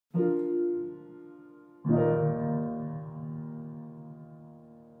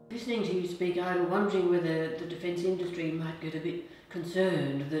Listening to you speak, I'm wondering whether the defence industry might get a bit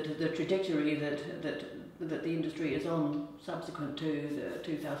concerned that the trajectory that the industry is on subsequent to the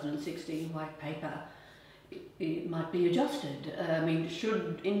 2016 white paper, it might be adjusted. I mean,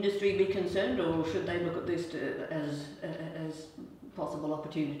 should industry be concerned, or should they look at this as possible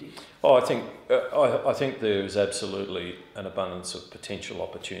opportunities? Oh, I think there is absolutely an abundance of potential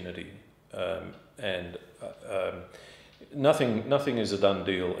opportunity, and nothing is a done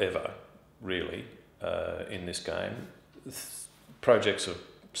deal ever, really, in this game. Projects have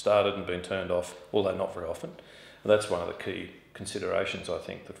started and been turned off, although not very often. And that's one of the key considerations, I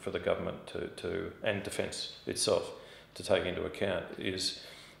think, that for the government to and defence itself to take into account is,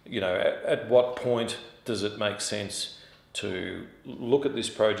 at what point does it make sense to look at this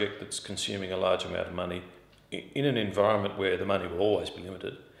project that's consuming a large amount of money in an environment where the money will always be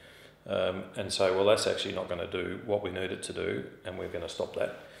limited, and say, well, that's actually not going to do what we need it to do, and we're going to stop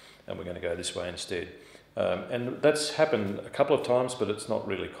that, and we're going to go this way instead. And that's happened a couple of times, but it's not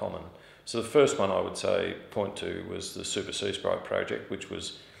really common. So the first one I would say point to was the Super Sea Sprite project, which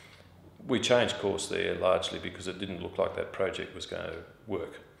was, we changed course there largely because it didn't look like that project was going to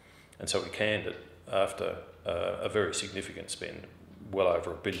work. And so we canned it after a very significant spend, well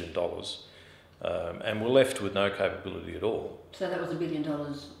over $1 billion, and we're left with no capability at all. So that was $1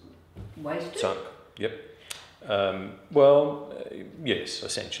 billion wasted? Sunk, yep. Well, yes,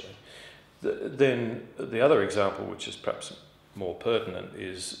 essentially. Then the other example, which is perhaps more pertinent,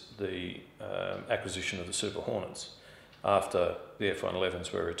 is the acquisition of the Super Hornets after the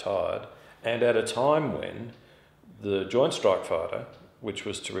F-111s were retired, and at a time when the Joint Strike Fighter, which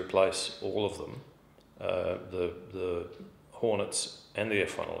was to replace all of them, the Hornets and the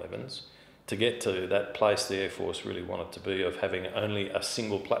F-111s, to get to that place the Air Force really wanted to be, of having only a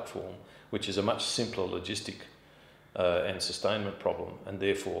single platform, which is a much simpler logistic and sustainment problem, and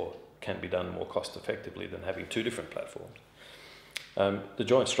therefore can be done more cost effectively than having two different platforms. The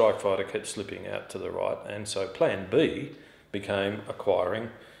Joint Strike Fighter kept slipping out to the right, and so Plan B became acquiring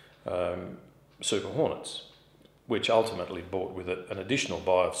Super Hornets, which ultimately brought with it an additional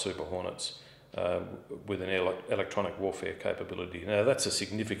buy of Super Hornets with an electronic warfare capability. Now that's a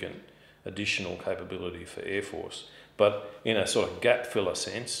significant additional capability for Air Force, but in a sort of gap filler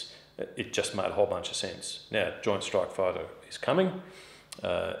sense, it just made a whole bunch of sense. Now Joint Strike Fighter is coming,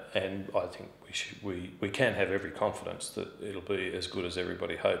 and I think we can have every confidence that it'll be as good as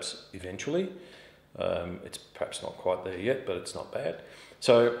everybody hopes eventually. It's perhaps not quite there yet, but it's not bad.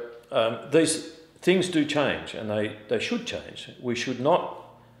 So these things do change, and they should change. We should not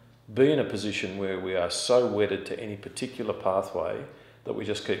be in a position where we are so wedded to any particular pathway that we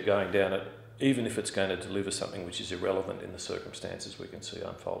just keep going down it, even if it's going to deliver something which is irrelevant in the circumstances we can see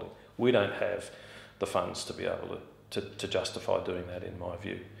unfolding. We don't have the funds to be able to justify doing that, in my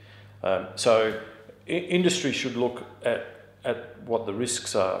view. So industry should look at what the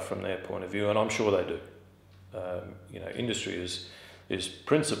risks are from their point of view, and I'm sure they do. Industry is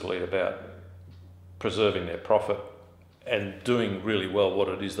principally about preserving their profit and doing really well what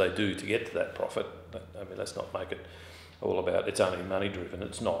it is they do to get to that profit. I mean, let's not make it all about it's only money driven.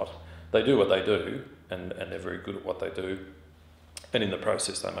 It's not. They do what they do, and they're very good at what they do, and in the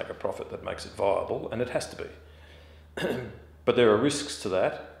process they make a profit that makes it viable, and it has to be. But there are risks to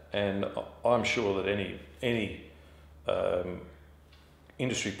that, and I'm sure that any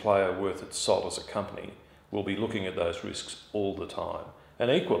industry player worth its salt as a company will be looking at those risks all the time.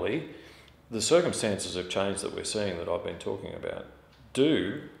 And equally, the circumstances of change that we're seeing, that I've been talking about,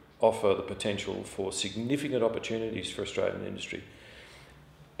 do offer the potential for significant opportunities for Australian industry.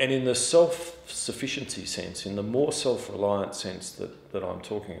 And in the self-sufficiency sense, in the more self-reliant sense that I'm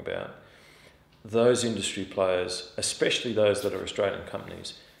talking about, those industry players, especially those that are Australian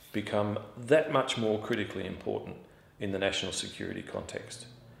companies, become that much more critically important in the national security context.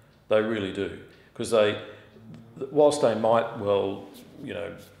 They really do. Because whilst they might well,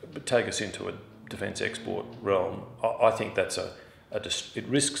 take us into a defence export realm, I think that's it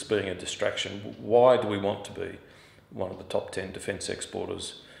risks being a distraction. Why do we want to be one of the top 10 defence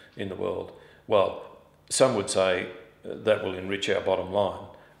exporters in the world? Well, some would say that will enrich our bottom line.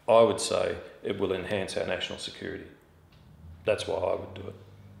 I would say it will enhance our national security. That's why I would do it.